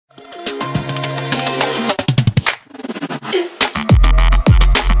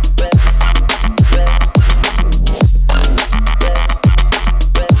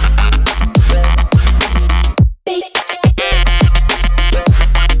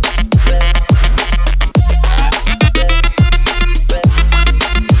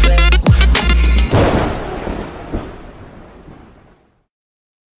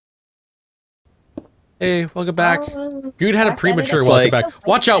Hey, welcome back. Good had a premature welcome like, back.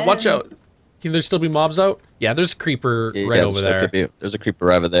 Watch out, watch out. Can there still be mobs out? Yeah, there's a creeper right over there. There's a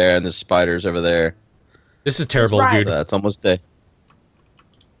creeper over there, and there's spiders over there. This is terrible, right. dude. It's almost day.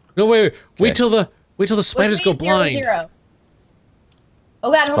 No, wait till the spiders go blind. 0, 0.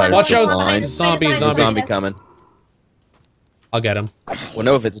 Oh god, hold on. Watch out, zombie coming. I'll get him. We'll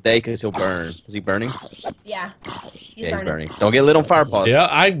know if it's day because he'll burn. Is he burning? Yeah. He's burning. Don't get lit on fire, pause. Yeah,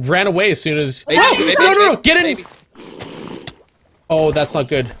 I ran away as soon as. Baby, no, baby, no, baby, get in! baby. Oh, that's not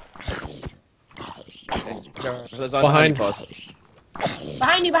good. Behind.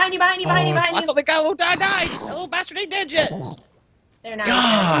 Behind you. I thought the guy who died. That little bastard ain't dead yet. They're not.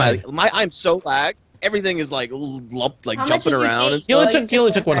 God. I'm so lagged. Everything is like lumped, like How much jumping did you around. take? He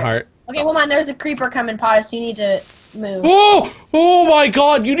only took 1 heart. Okay, hold on. There's a creeper coming, Pause. You need to move. Oh my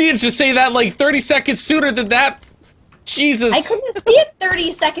God! You needed to say that like 30 seconds sooner than that. Jesus. I couldn't see it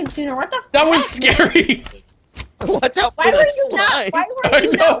 30 seconds sooner. What the fuck? That was scary. Watch out! Why were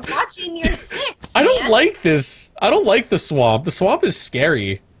you not watching your 6? I don't like this. I don't like the swamp. The swamp is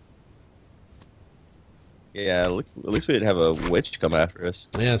scary. Yeah, at least we didn't have a witch come after us.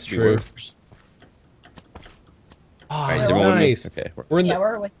 Yeah, that's true. Oh, Right, nice. Okay.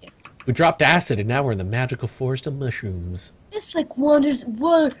 We're with you. We dropped acid, and now we're in the magical forest of mushrooms. It's like wonders.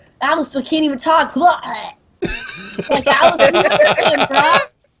 What? Alice, I can't even talk. Like Alice, bro.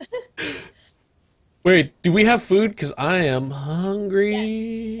 Wait, do we have food? Because I am hungry.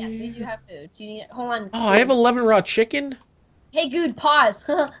 Yes, we do have food. Do you need? Hold on. Oh, I have 11 raw chicken. Hey, Good, Pause.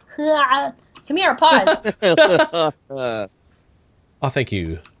 Come here, Pause. Oh, thank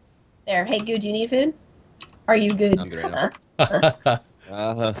you. There. Hey, Good, do you need food? Are you good? I'm good right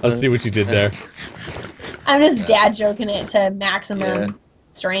now. Let's see what you did there. I'm just dad joking it to maximum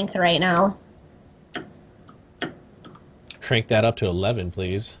strength right now. Crank that up to 11,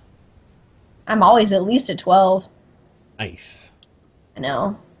 please. I'm always at least at 12. Nice. I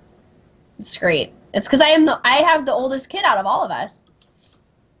know. It's great. It's because I have the oldest kid out of all of us.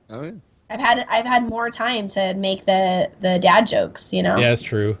 Oh yeah. I've had more time to make the dad jokes, you know. Yeah, that's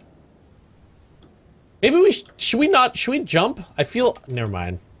true. Maybe we should we jump? I feel never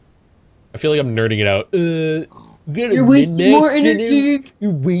mind. I feel like I'm nerding it out. You're wasting more energy.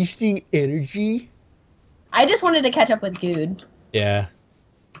 You're wasting energy. I just wanted to catch up with Good. Yeah.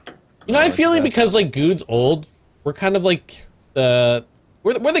 You know, I'm feeling because like Good's old, we're kind of like we're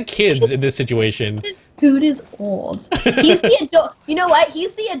the kids in this situation. This Good is old. He's the adult. You know what?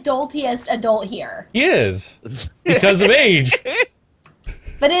 He's the adultiest adult here. He is because of age.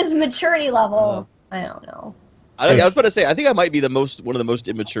 But his maturity level, I don't know. I was about to say, I think I might be one of the most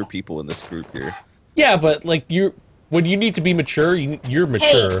immature people in this group here. Yeah, but like when you need to be mature, you're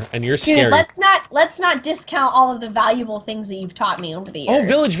mature and you're Dude, scary. let's not discount all of the valuable things that you've taught me over the years.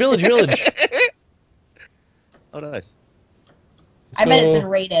 Oh, village. Oh, nice. I bet it's been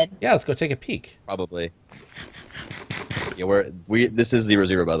rated. Yeah, let's go take a peek. Probably. Yeah, this is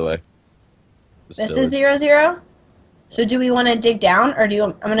 0-0, by the way. This is 0-0? So do we want to dig down, or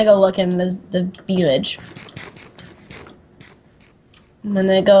I'm gonna go look in the village. I'm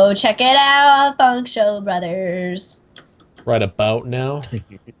gonna go check it out, Funk Show Brothers. Right about now.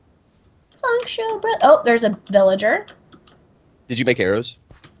 Funk Show Brothers. Oh, there's a villager. Did you make arrows?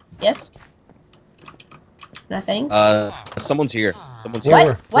 Yes. Nothing. Someone's here. Someone's What?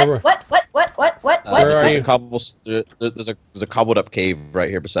 here. What? Where are you? There's a cobbled up cave right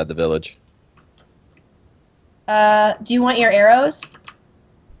here beside the village. Do you want your arrows?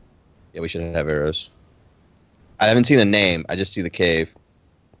 Yeah, we should have arrows. I haven't seen a name. I just see the cave.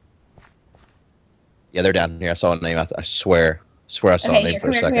 Yeah, they're down here. I saw a name. I swear. I saw a name for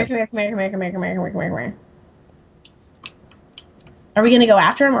a second. Come here. Are we gonna go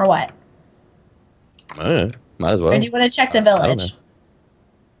after him or what? Might as well. Or do you want to check the village?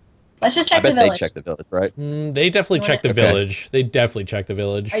 Let's just check the village. They checked the village, right? They definitely checked the village. They definitely checked the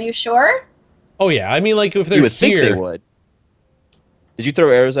village. Are you sure? Oh yeah, I mean like if they're you would here. think they would. Did you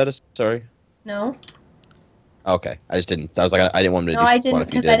throw arrows at us? Sorry. No. Okay, I just didn't. I was like, I didn't want him to. No, I didn't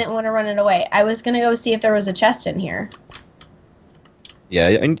because I didn't want to run it away. I was gonna go see if there was a chest in here. Yeah,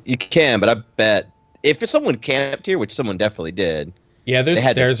 and you can, but I bet if someone camped here, which someone definitely did. Yeah, there's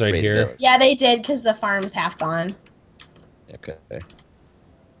stairs right here. Yeah, they did because the farm's half gone. Okay.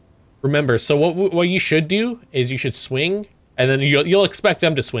 Remember, so what you should do is you should swing, and then you'll expect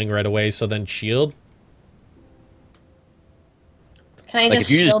them to swing right away. So then shield. Can I just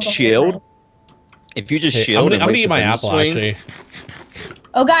if you just shield? If you just shield, I'm gonna eat my apple actually.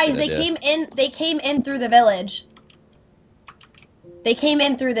 Oh, guys, they came in. They came in through the village. They came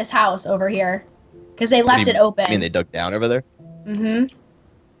in through this house over here because they left it open. I mean, they dug down over there. Mm-hmm.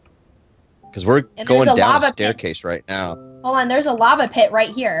 Because we're And going there's a down lava a pit. staircase right now. Hold on, there's a lava pit right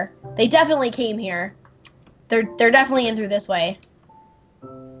here. They definitely came here. They're definitely in through this way.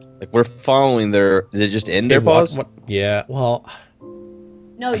 Like we're following their. Is it just in their pause? What? Yeah. Well,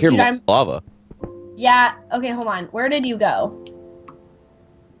 No, I hear dude, I'm. lava. Yeah. Okay, hold on. Where did you go?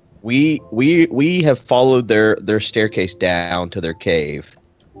 We have followed their staircase down to their cave,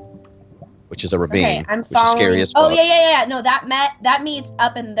 which is a ravine. Okay, I'm which is following. scary as Oh fuck. yeah. No, that meets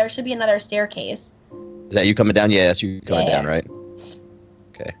up, and there should be another staircase. Is that you coming down? Yeah, that's you coming down, right?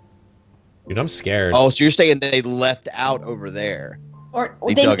 Okay. dude, I'm scared. Oh, so you're saying they left out over there? Or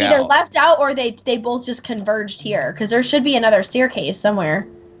They they dug either out. left out or they both just converged here because there should be another staircase somewhere.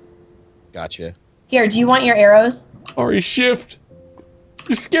 Gotcha. Here, do you want your arrows? Ari, shift.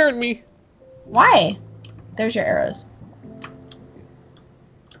 You scared me. Why? There's your arrows.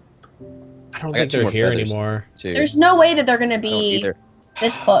 I don't I got think two they're more here feathers. anymore. Too. There's no way that they're gonna I don't be either.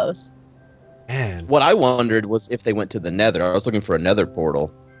 this close. Man. What I wondered was if they went to the Nether. I was looking for a Nether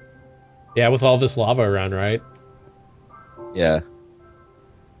portal. Yeah, with all this lava around, right? Yeah.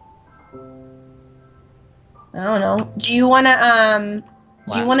 I don't know. Do you wanna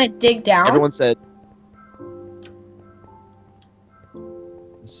Do you wanna dig down? Everyone said.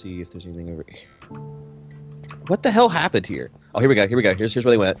 Let's see if there's anything over here. What the hell happened here? Oh, here we go. Here we go. Here's where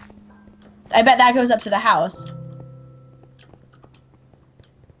they went. I bet that goes up to the house.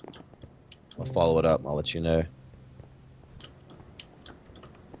 I'll follow it up. I'll let you know.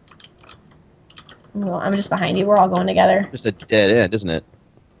 Well, I'm just behind you. We're all going together. Just a dead end, isn't it?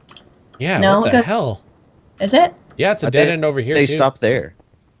 Yeah, No, what the 'cause- hell? Is it? Yeah, it's a I dead bet end over here, They too. stopped there.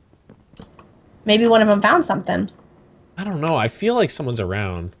 Maybe one of them found something. I don't know. I feel like someone's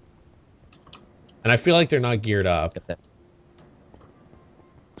around. And I feel like they're not geared up.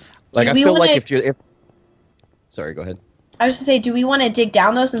 Like Do I we feel like wanna- if. Sorry, go ahead. I was just gonna say, do we want to dig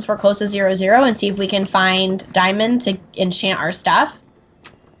down though, since we're close to 0-0, and see if we can find diamond to enchant our stuff?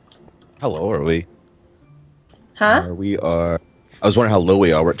 How low are we? Huh? We are. I was wondering how low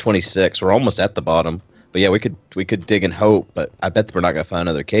we are. We're at 26. We're almost at the bottom. But yeah, we could dig and hope. But I bet we're not gonna find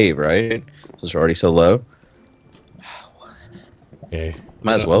another cave, right? Since we're already so low. Okay.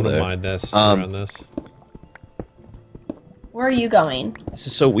 Might as well, I'm gonna though. mine this, Um, around this. Where are you going? This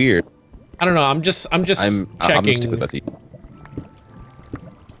is so weird. I don't know. I'm just I'm gonna stick checking with both of you.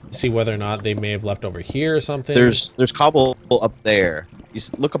 see whether or not they may have left over here or something. There's cobble up there.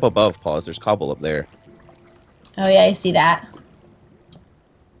 Look up above, pause. There's cobble up there. Oh yeah, I see that.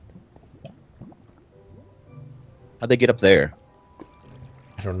 How'd they get up there?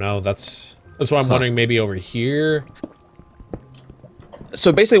 I don't know. That's why I'm wondering, maybe over here.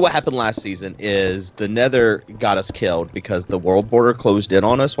 So basically what happened last season is the Nether got us killed because the world border closed in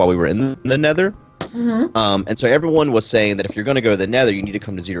on us while we were in the Nether. Mm-hmm. And so everyone was saying that if you're going to go to the Nether, you need to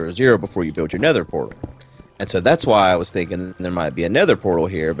come to 0-0 before you build your Nether portal. And so that's why I was thinking there might be a Nether portal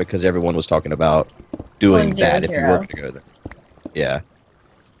here, because everyone was talking about doing Going that if you 0-0. were going to go there. Yeah.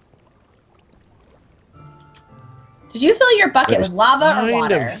 Did you fill your bucket with lava or Kind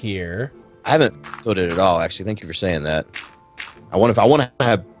water? of here. I haven't filled it at all, actually. Thank you for saying that. I want to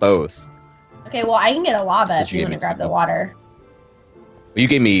have both. Okay, well I can get a lava Since if you you gave want to me grab the some. water. Well, you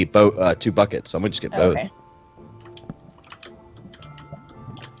gave me 2 buckets, so I'm going to just get both. Okay.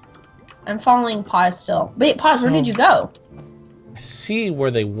 I'm following Pause still. Wait, Pause, where So- did you go? I see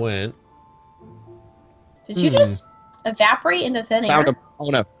where they went. Did you just evaporate into thin air? Found him. Oh,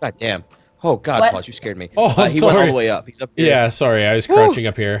 no. God damn. Oh, God, What? Pause, you scared me. Oh, I'm he went all sorry. the way up. He's up here. Yeah, sorry. I was crouching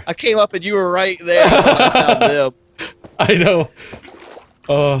up here. I came up and you were right there. I found them. I know.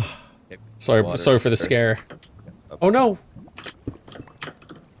 Oh, Okay, sorry. water. Sorry for the scare. Oh no.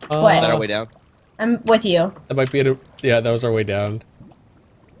 What? Is that our way down? I'm with you. That might be it. Yeah, that was our way down.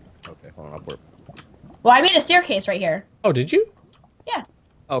 Okay, hold on. Upward. Well, I made a staircase right here. Oh, did you?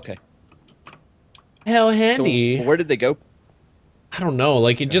 Okay. Hell So, handy. where did they go? I don't know.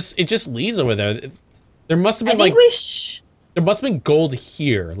 Like it just leads over there. There must have I been think like there must have been gold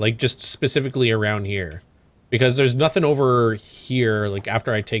here, like just specifically around here, because there's nothing over here. Like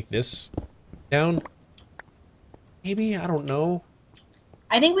after I take this down, maybe I don't know.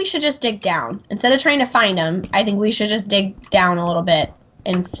 I think we should just dig down. Instead of trying to find them, I think we should just dig down a little bit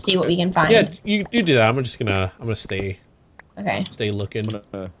and see what we can find. Yeah, you do that. I'm gonna stay looking.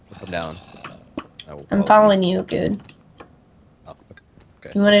 Come down. I will I'm follow following you, good. Oh,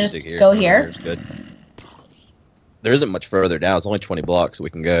 okay. You wanna Dig just go here? Here's good. There isn't much further down. It's only 20 blocks that we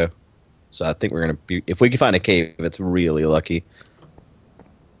can go. So I think we're going to be... If we can find a cave, it's really lucky.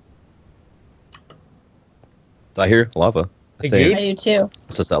 Do I hear lava? I Hey, think. dude? I do too.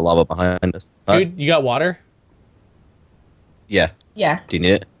 It's just that lava behind us. Dude, you got water? Yeah. Yeah. Do you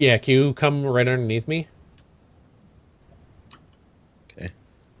need it? Yeah, can you come right underneath me? Okay.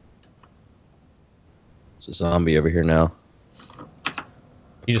 There's a zombie over here now.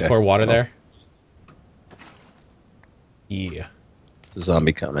 You just Okay. pour water Oh. there? Yeah. There's a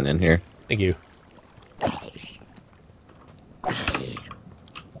zombie coming in here. Thank you.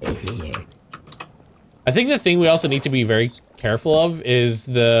 I think the thing we also need to be very careful of is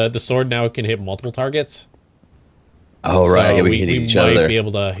the sword now can hit multiple targets. Oh, So right. Yeah, we can hit each other. might be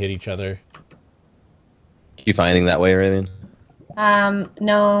able to hit each other. Do you find anything that way or anything?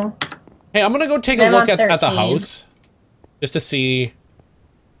 No. Hey, I'm gonna go take a I'm look on at the 13. house. Just to see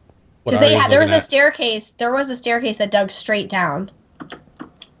what Because Ari's there was looking a at. staircase. There was a staircase that dug straight down.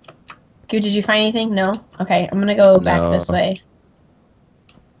 Good. Did you find anything? No. Okay, I'm gonna go back this No. way.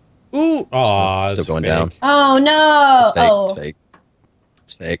 Ooh, aw, Still it's going fake. down. Oh no! It's fake. Oh, It's fake.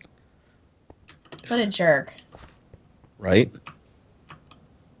 It's fake. what a jerk! Right?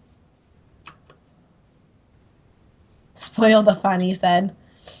 Spoil the fun, he said.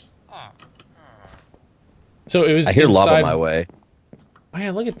 So it was I hear lava inside... my way. Oh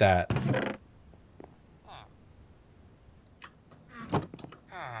yeah, look at that.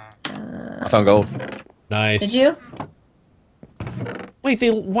 I found gold. Nice. Did you? Wait,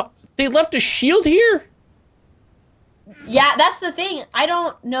 they left a shield here? Yeah, that's the thing. I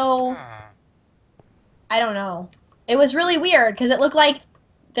don't know. I don't know. It was really weird because it looked like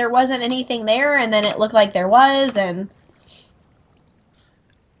there wasn't anything there, and then it looked like there was, and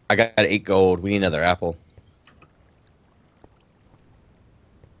I got 8 gold. We need another apple.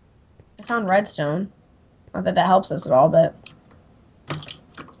 I found redstone. Not that that helps us at all, but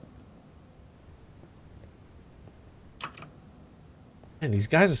Man, these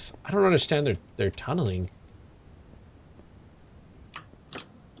guys, I don't understand their tunneling.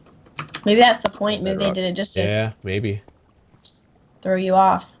 maybe that's the point. Maybe they Bedrock. did it just to Yeah, maybe. throw you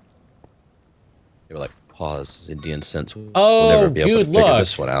off. They were like, pause, Indian sense. Oh, We'll never be able to good figure luck.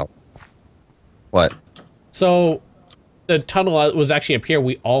 this one out. What? So the tunnel was actually up here.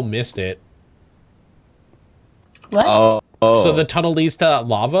 We all missed it. What? Oh. So the tunnel leads to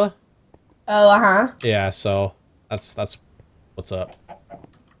lava? Oh, uh-huh. Yeah, so that's what's up.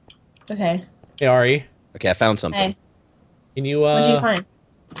 Okay. Hey Ari, Okay, I found something. Hey, can you what'd you find?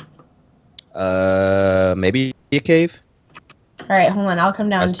 Maybe a cave? All right, hold on. I'll come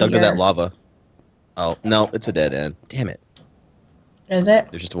down I to stuck your... to that lava. Oh, no, it's a dead end. Damn it. Is it?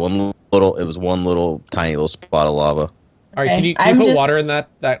 There's just one little, it was one little, tiny little spot of lava. Ari, Okay. can you I'm put just- water in that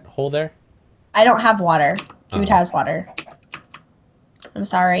hole there? I don't have water. Dude Oh. has water. I'm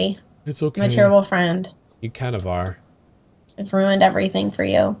sorry. It's okay. I'm a terrible friend. You kind of are. I've ruined everything for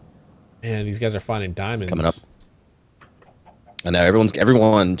you. Man, these guys are finding diamonds. Coming up. I know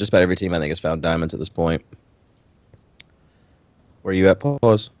everyone, just about every team I think has found diamonds at this point. Where are you at,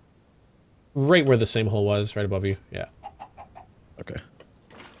 Pause? Right where the same hole was, right above you. Yeah. Okay.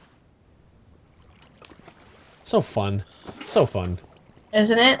 So fun. So fun.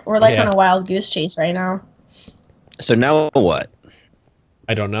 Isn't it? We're like Yeah. on a wild goose chase right now. So now what?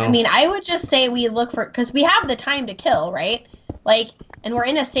 I don't know. I mean, I would just say we look for... Because we have the time to kill, right? Like, and we're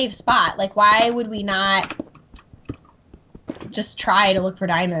in a safe spot. Like, why would we not just try to look for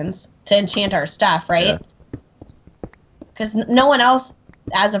diamonds to enchant our stuff, right? Because no one else,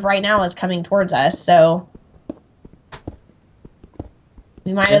 as of right now, is coming towards us, so...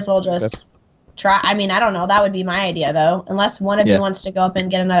 We might as well just try... I mean, I don't know. That would be my idea, though. Unless one of you wants to go up and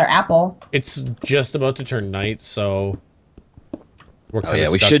get another apple. It's just about to turn night, so we're kind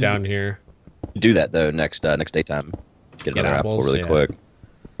of we stuck should down here. do that though next daytime. Get another apple apples, really yeah. quick.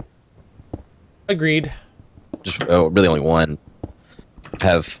 Agreed. Just really only one. I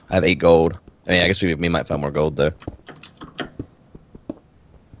have 8 gold. I mean, I guess we might find more gold though.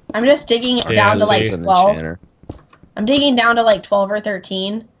 I'm just digging it Yeah, down to like see. 12. I'm digging down to like 12 or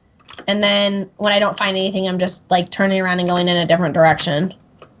 13. And then when I don't find anything, I'm just like turning around and going in a different direction.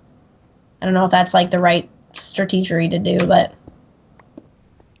 I don't know if that's like the right strategy to do, but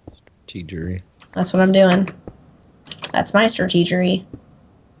T-jury. that's what I'm doing. That's my strategy.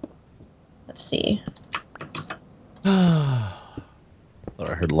 Let's see. Thought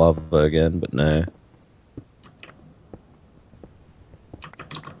I heard lava again, but no.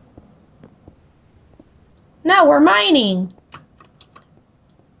 No, we're mining.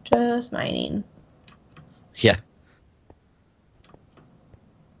 Just mining. Yeah.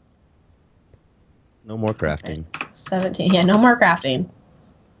 No more crafting. 17. Yeah, no more crafting.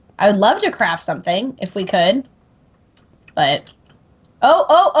 I would love to craft something if we could. But oh,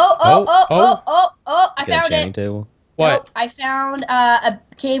 I You got found a enchanting it. table? What? Nope, I found a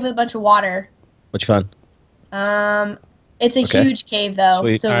cave with a bunch of water. What you find? It's a Okay. huge cave, though.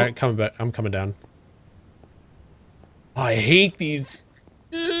 Sweet. So All right, coming back. I'm coming down. Oh, I hate these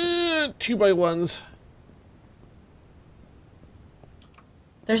 2x1s.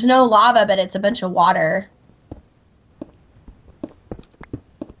 there's no lava, but it's a bunch of water.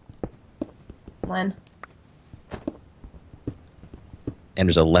 One.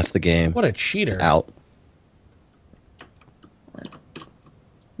 Andrews left the game. What a cheater! It's out.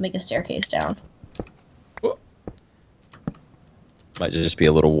 Make a staircase down. Might just be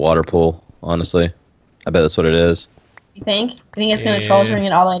a little water pool, honestly. I bet that's what it is. You think? You think it's gonna troll bring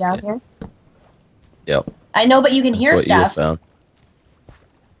it all the way down here? Yep. I know, but you can hear That's what you have stuff.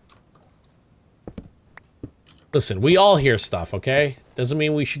 found. Listen, we all hear stuff, okay? Doesn't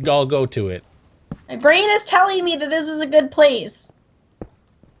mean we should all go to it. My brain is telling me that this is a good place. Do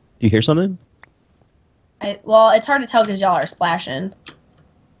you hear something? Well, it's hard to tell because y'all are splashing.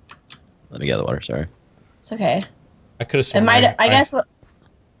 Let me get the water. Sorry. It's okay. I could have It sworn. might. I guess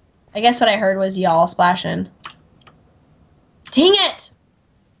what I heard was y'all splashing. Dang it!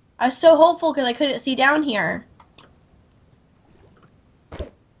 I was so hopeful because I couldn't see down here. What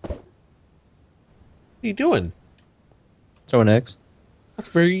are you doing? Throwing eggs. That's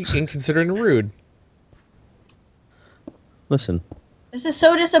very inconsiderate and rude. Listen. This is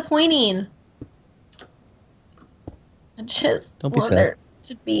so disappointing. I just Don't be want sad. there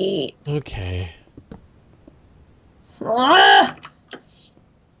to be. Okay. Ah!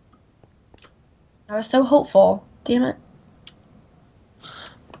 I was so hopeful. Damn it. I'm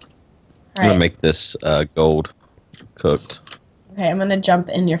gonna Alright. make this gold cooked. Okay, I'm gonna jump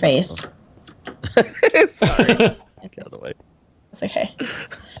in your face. Sorry. Get out of the way. It's okay.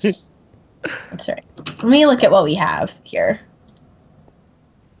 That's alright. Let me look at what we have here.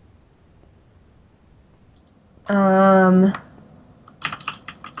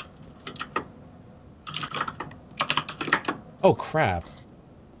 Oh crap!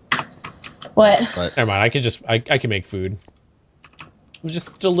 What? But Never mind. I can make food. I'm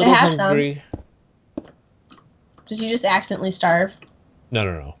just a little have some. hungry. Did you just accidentally starve? No.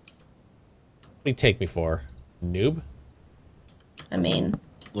 What do you take me for, noob? I mean, a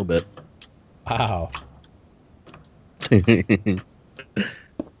little bit. Wow.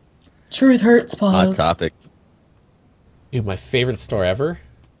 truth hurts, Hot Pause. topic. Dude, my favorite store ever,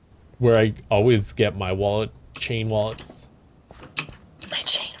 where I always get my chain wallets. My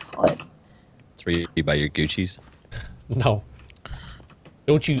chain wallet. It's where you buy your Gucci's. No.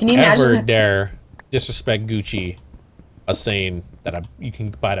 Don't you Can you ever imagine- dare disrespect Gucci by saying that you can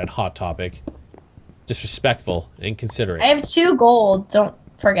buy it at Hot Topic. Disrespectful and inconsiderate. I have 2 gold. Don't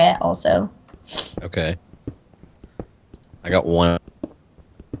forget, also. Okay. I got one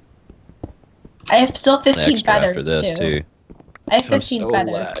I have still 15 extra after feathers, this too. too. I have I'm 15 so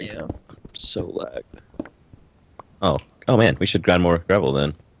feathers, lagged. too. I'm so lagged. Oh man, we should grind more gravel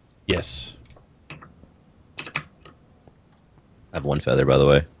then. Yes. I have 1 feather, by the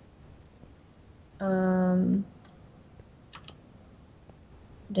way.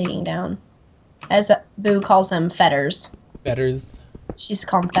 Digging down. As Boo calls them, fetters. Betters. She's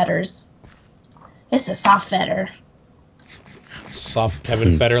called them fetters. It's a soft fetter. Soft Kevin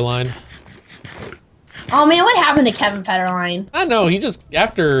Federline. Oh man, what happened to Kevin Federline? I don't know. He just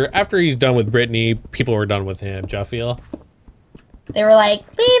after he's done with Brittany, people were done with him. Do you feel? They were like,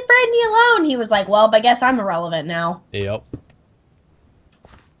 leave Brittany alone. He was like, well, but I guess I'm irrelevant now. Yep.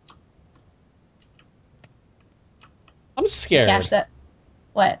 I'm scared. Catch that.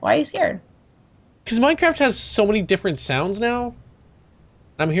 What? Why are you scared? Because Minecraft has so many different sounds now.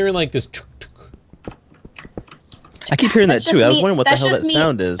 I'm hearing like this. I keep hearing that That's too. just I was me- wondering what the that's hell just that me-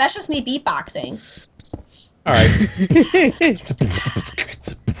 sound is. That's just me beatboxing. All right.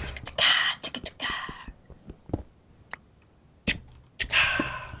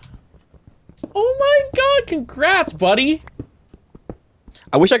 Oh my god! Congrats, buddy.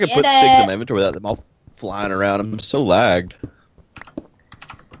 I wish I could Get put things in it. my inventory without them all flying around. I'm so lagged.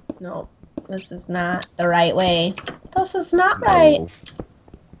 No, this is not the right way. This is not right. Oh.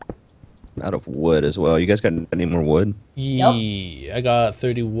 Out of wood as well. You guys got any more wood? Yeah, I got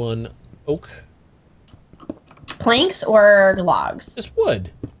 31 oak. Planks or logs? Just wood.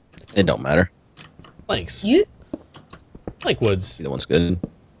 It don't matter. Planks. You? Plank woods. Either one's good.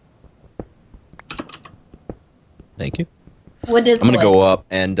 Thank you. Wood is I'm gonna wood. go up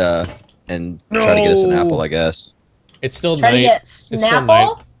and try to get us an apple, I guess. It's still Try night. to get It's still night.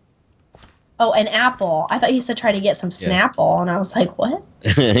 Snapple? Oh, an apple. I thought you said try to get some Snapple, and I was like, what?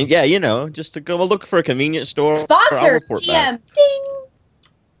 Yeah, you know, just to go look for a convenience store. Sponsor! I'll report TM!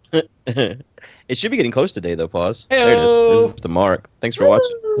 Ding! back. It should be getting close today, though. Pause. Heyo. There it is. There's the mark. Thanks for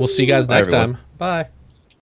watching. We'll see you guys Bye, next everyone. time. Bye.